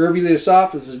 Irv, you lead us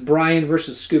off. This is Brian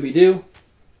versus Scooby-Doo.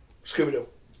 Scooby-Doo.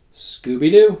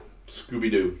 Scooby-Doo.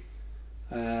 Scooby-Doo.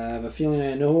 I have a feeling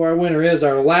I know who our winner is.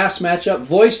 Our last matchup,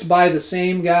 voiced by the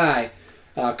same guy.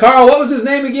 Carl, what was his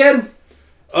name again?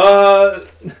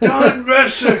 Don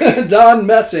Messick. Don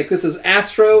Messick. This is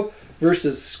Astro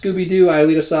versus Scooby-Doo. I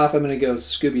lead us off. I'm going to go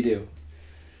Scooby-Doo.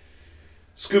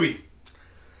 Scooby.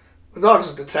 The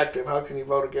dog's a detective. How can you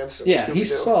vote against him? Yeah, he Scooby-Doo.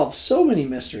 solved so many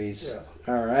mysteries.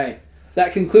 Yeah. All right.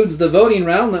 That concludes the voting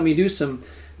round. Let me do some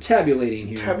tabulating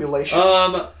here. Tabulation.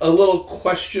 A little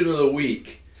question of the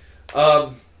week.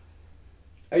 I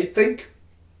think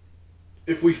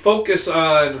if we focus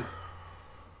on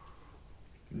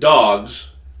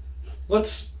dogs,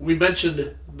 we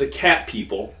mentioned the cat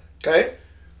people. Okay.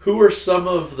 Who are some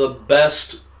of the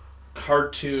best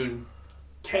cartoon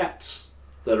cats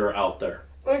that are out there?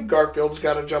 I think Garfield's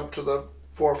got to jump to the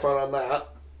forefront on that.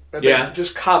 And Yeah. then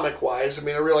just comic-wise, I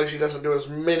mean, I realize he doesn't do as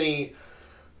many...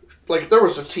 Like, there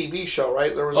was a TV show,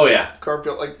 right? There was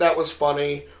Garfield. Like, that was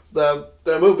funny. The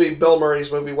movie, Bill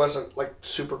Murray's movie, wasn't, like,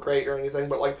 super great or anything,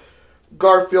 but, like,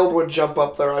 Garfield would jump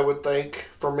up there, I would think,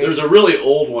 for me. There's a really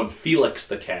old one, Felix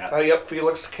the cat. Yep,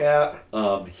 Felix the Cat.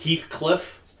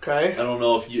 Heathcliff. Okay. I don't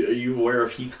know if are you aware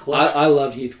of Heathcliff? I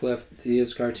loved Heathcliff,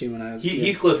 his cartoon when I was a kid.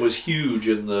 Heathcliff was huge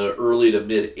in the early to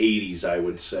mid 80s, I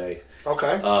would say.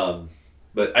 Okay.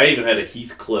 But I even had a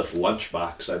Heathcliff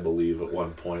lunchbox, I believe, at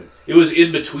one point. It was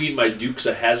in between my Dukes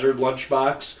of Hazzard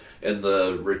lunchbox and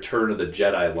the Return of the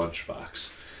Jedi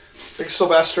lunchbox. Like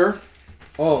Sylvester.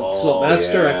 Oh,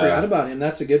 Sylvester! yeah. I forgot about him.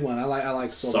 That's a good one. I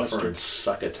like Sylvester. Suffer and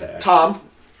Succotash. Tom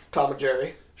and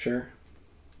Jerry. Sure.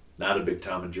 Not a big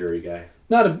Tom and Jerry guy.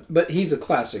 But he's a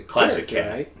classic. Classic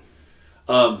character,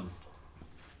 cat. right?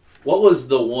 What was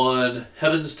the one,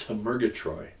 Heavens to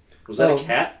Murgatroyd? Was that a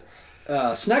cat?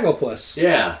 Snagglepuss.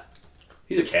 Yeah.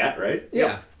 He's a cat, right?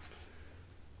 Yeah.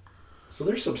 So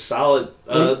there's some solid...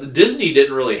 the Disney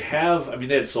didn't really have... I mean,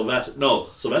 they had Sylvester... No,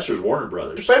 Sylvester's Warner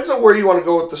Brothers. Depends on where you want to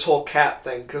go with this whole cat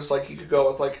thing, because, like, you could go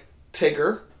with, like,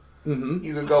 Tigger. Mm-hmm.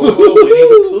 You could go with... Winnie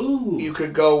the Pooh. You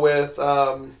could go with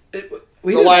the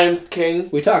The Lion King.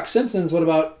 We talked Simpsons. What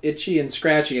about Itchy and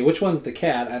Scratchy? Which one's the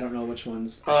cat? I don't know which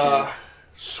one's the cat.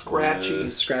 Scratchy.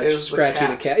 Scratchy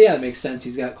the cat. Yeah, that makes sense.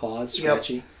 He's got claws.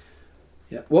 Scratchy. Yep.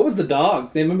 Yeah. What was the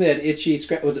dog? They remember that Itchy.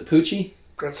 Was it Poochie?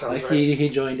 That sounds right. He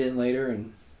joined in later,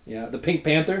 and the Pink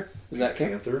Panther. Is that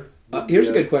count? Panther? Here's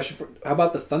a good question how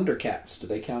about the Thundercats? Do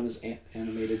they count as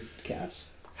animated cats?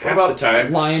 Half the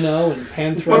time. Lion-O and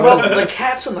Panthro. What about the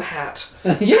Cats in the Hat?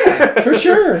 Yeah, for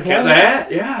sure. Cat in the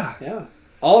Hat? Yeah. Yeah.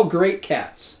 All great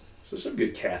cats. So there's some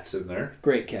good cats in there.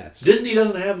 Great cats. Disney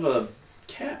doesn't have a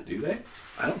cat, do they?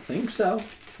 I don't think so.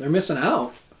 They're missing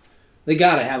out. They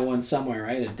gotta have one somewhere,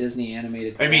 right? A Disney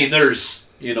animated cat. I mean, there's,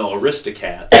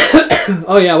 Aristocats.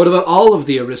 Oh yeah, what about all of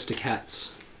the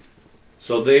Aristocats?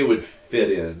 So they would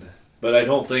fit in. But I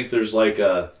don't think there's like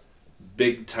a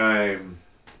big time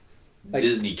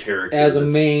Disney character. As a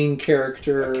main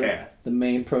character, a cat. The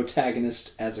main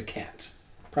protagonist as a cat.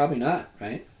 Probably not,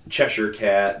 right? Cheshire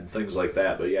Cat and things like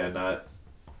that, but yeah, not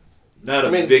a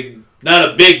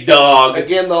big dog.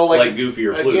 Again though, like Goofy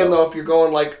or Pluto. Again though, if you're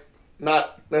going like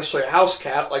not necessarily a house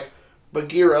cat, like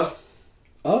Bagheera.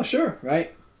 Oh sure,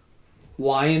 right.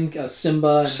 Lion,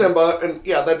 Simba, and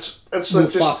yeah, that's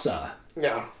Mufasa.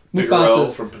 Yeah,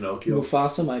 Mufasa from Pinocchio.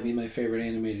 Mufasa might be my favorite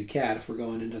animated cat if we're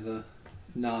going into the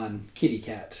non-kitty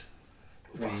cat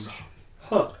range.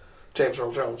 Huh? James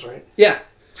Earl Jones, right? Yeah.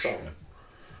 So.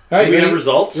 All right, we have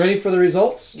results. Ready for the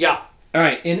results? Yeah. All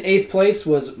right. In 8th place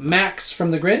was Max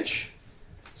from the Grinch.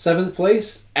 7th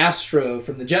place, Astro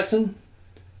from the Jetsons.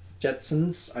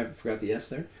 I forgot the S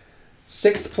there.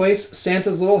 6th place,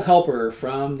 Santa's Little Helper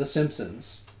from The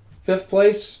Simpsons. 5th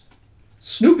place,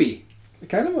 Snoopy.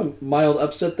 Kind of a mild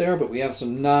upset there, but we have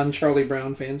some non-Charlie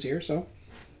Brown fans here, so.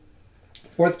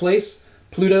 4th place,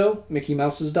 Pluto, Mickey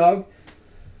Mouse's dog.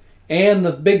 And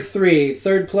the big 3.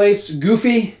 3rd place,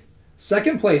 Goofy.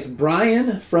 2nd place,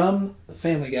 Brian from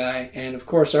Family Guy. And, of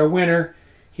course, our winner,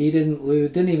 he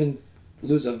didn't even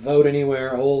lose a vote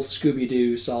anywhere. Old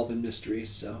Scooby-Doo solving mysteries,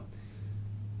 so.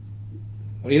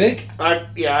 What do you think?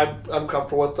 I'm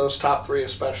comfortable with those top 3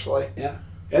 especially. Yeah.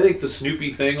 I think the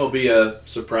Snoopy thing will be a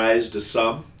surprise to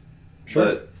some. Sure.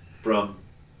 But from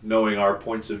knowing our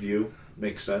points of view,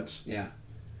 makes sense. Yeah.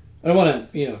 I don't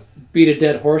want to, beat a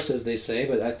dead horse, as they say,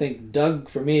 but I think Doug,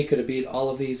 for me, could have beat all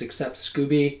of these except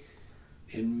Scooby.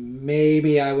 And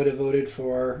maybe I would have voted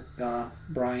for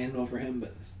Brian over him,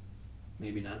 but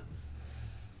maybe not.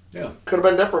 Yeah. Could have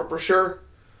been different, for sure.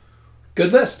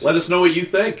 Good list. Let us know what you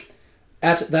think.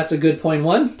 That's a good point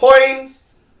 1. Point.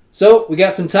 So, we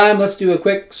got some time. Let's do a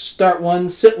quick start one,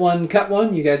 sit one, cut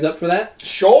one. You guys up for that?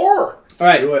 Sure. All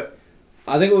right. Do it.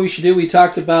 I think what we should do, we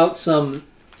talked about some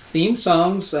theme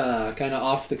songs, kind of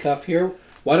off the cuff here.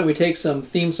 Why don't we take some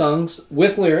theme songs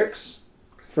with lyrics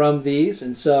from these?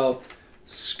 And so,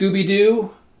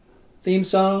 Scooby-Doo theme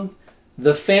song,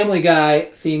 the Family Guy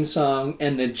theme song,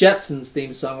 and the Jetsons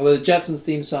theme song. Although the Jetsons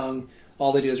theme song,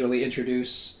 all they do is really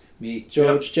introduce meet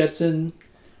George Jetson,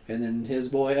 and then his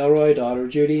boy Elroy, daughter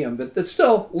Judy. But it's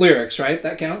still lyrics, right?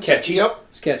 That counts. It's catchy. Yep.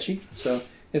 It's catchy. So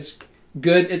it's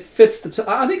good. It fits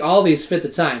I think all these fit the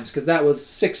times because that was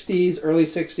 60s, early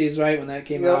 60s, right, when that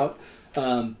came out.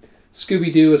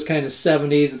 Scooby-Doo is kind of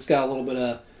 70s. It's got a little bit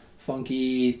of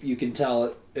funky. You can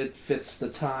tell it fits the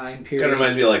time period. Kind of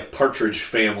reminds me of like Partridge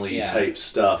Family type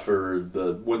stuff, or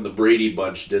when the Brady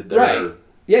Bunch did their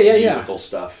musical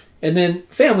stuff. And then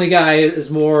Family Guy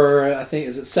is more, I think,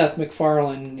 is it Seth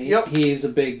MacFarlane? Yep. He's a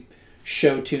big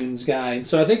show tunes guy. And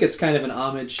so I think it's kind of an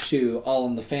homage to All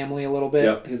in the Family a little bit,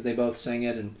 Yep. because they both sing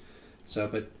it. And so,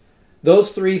 but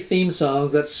those 3 theme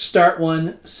songs, that's start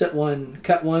one, sit one,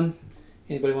 cut one.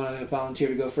 Anybody want to volunteer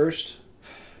to go first?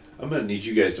 I'm going to need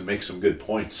you guys to make some good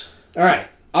points. All right,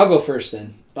 I'll go first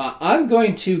then. I'm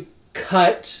going to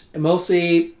cut,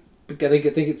 mostly, because I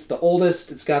think it's the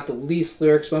oldest, it's got the least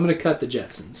lyrics, but I'm going to cut the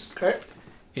Jetsons. Okay.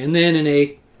 And then in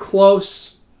a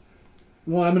close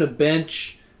one, I'm going to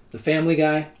bench the Family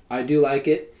Guy. I do like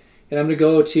it. And I'm going to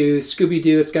go to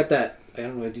Scooby-Doo. It's got that, I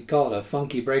don't know, what do you call it, a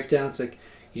funky breakdown. It's like,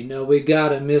 you know, we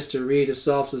got a mystery to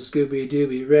solve, so Scooby-Doo,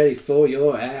 be ready for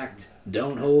your act.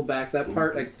 Don't hold back. That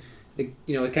part, like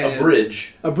you know, it kind of... A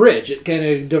bridge. It kind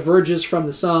of diverges from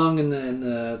the song,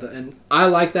 and I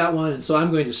like that one, and so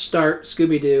I'm going to start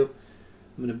Scooby-Doo.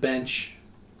 I'm going to bench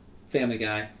Family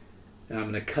Guy, and I'm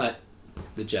going to cut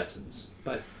the Jetsons.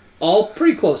 But all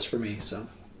pretty close for me, so...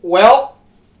 Well,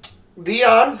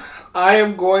 Dion, I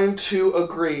am going to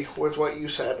agree with what you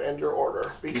said and your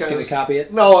order. You're just going to copy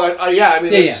it? No, I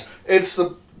mean, Yeah, it's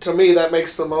the, to me, that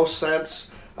makes the most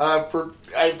sense.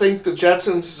 I think the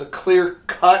Jetsons is a clear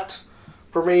cut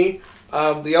for me.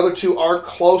 The other 2 are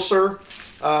closer.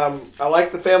 I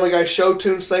like the Family Guy show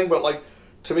tunes thing, but like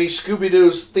to me,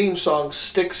 Scooby-Doo's theme song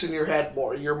sticks in your head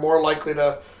more. You're more likely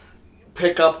to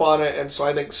pick up on it, and so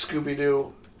I think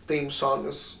Scooby-Doo theme song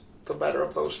is the better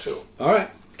of those 2. All right.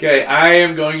 Okay, I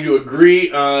am going to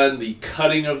agree on the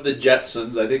cutting of the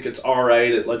Jetsons. I think it's all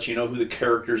right. It lets you know who the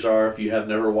characters are if you have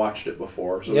never watched it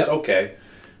before, so Yep. it's okay.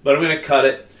 But I'm going to cut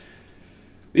it.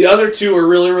 The other 2 are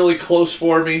really, really close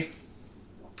for me.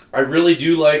 I really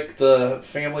do like the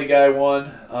Family Guy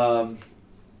one.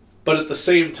 But at the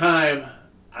same time,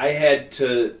 I had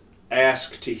to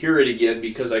ask to hear it again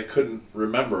because I couldn't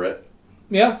remember it.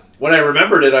 Yeah. When I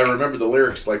remembered it, I remembered the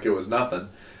lyrics like it was nothing.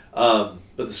 But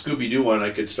the Scooby-Doo one, I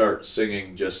could start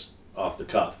singing just off the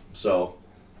cuff. So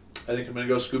I think I'm going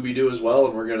to go Scooby-Doo as well,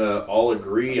 and we're going to all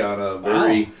agree on a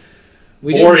very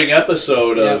boring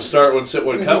episode of Start One, Sit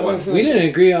One, Cut One. We didn't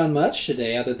agree on much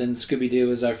today other than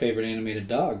Scooby-Doo is our favorite animated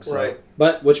dog. So. Right.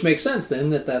 But, which makes sense then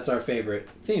that's our favorite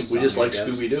theme song. We just I like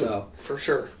guess. Scooby-Doo. So For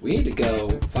sure. we need to go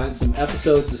find some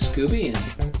episodes of Scooby and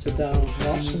sit down and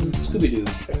watch some Scooby-Doo.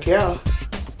 Heck yeah.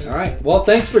 All right. Well,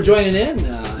 thanks for joining in.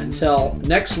 Until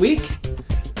next week,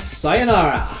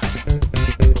 sayonara.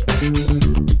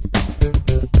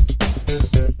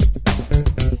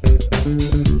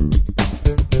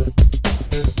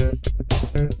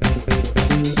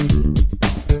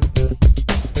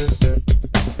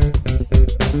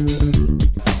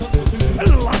 A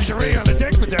little luxury on the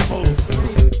deck with that move.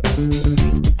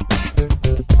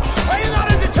 Are you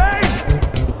not entertained?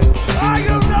 Are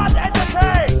you not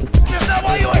entertained? Is that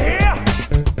why you are here?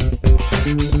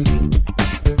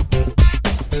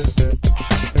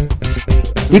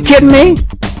 You kidding me?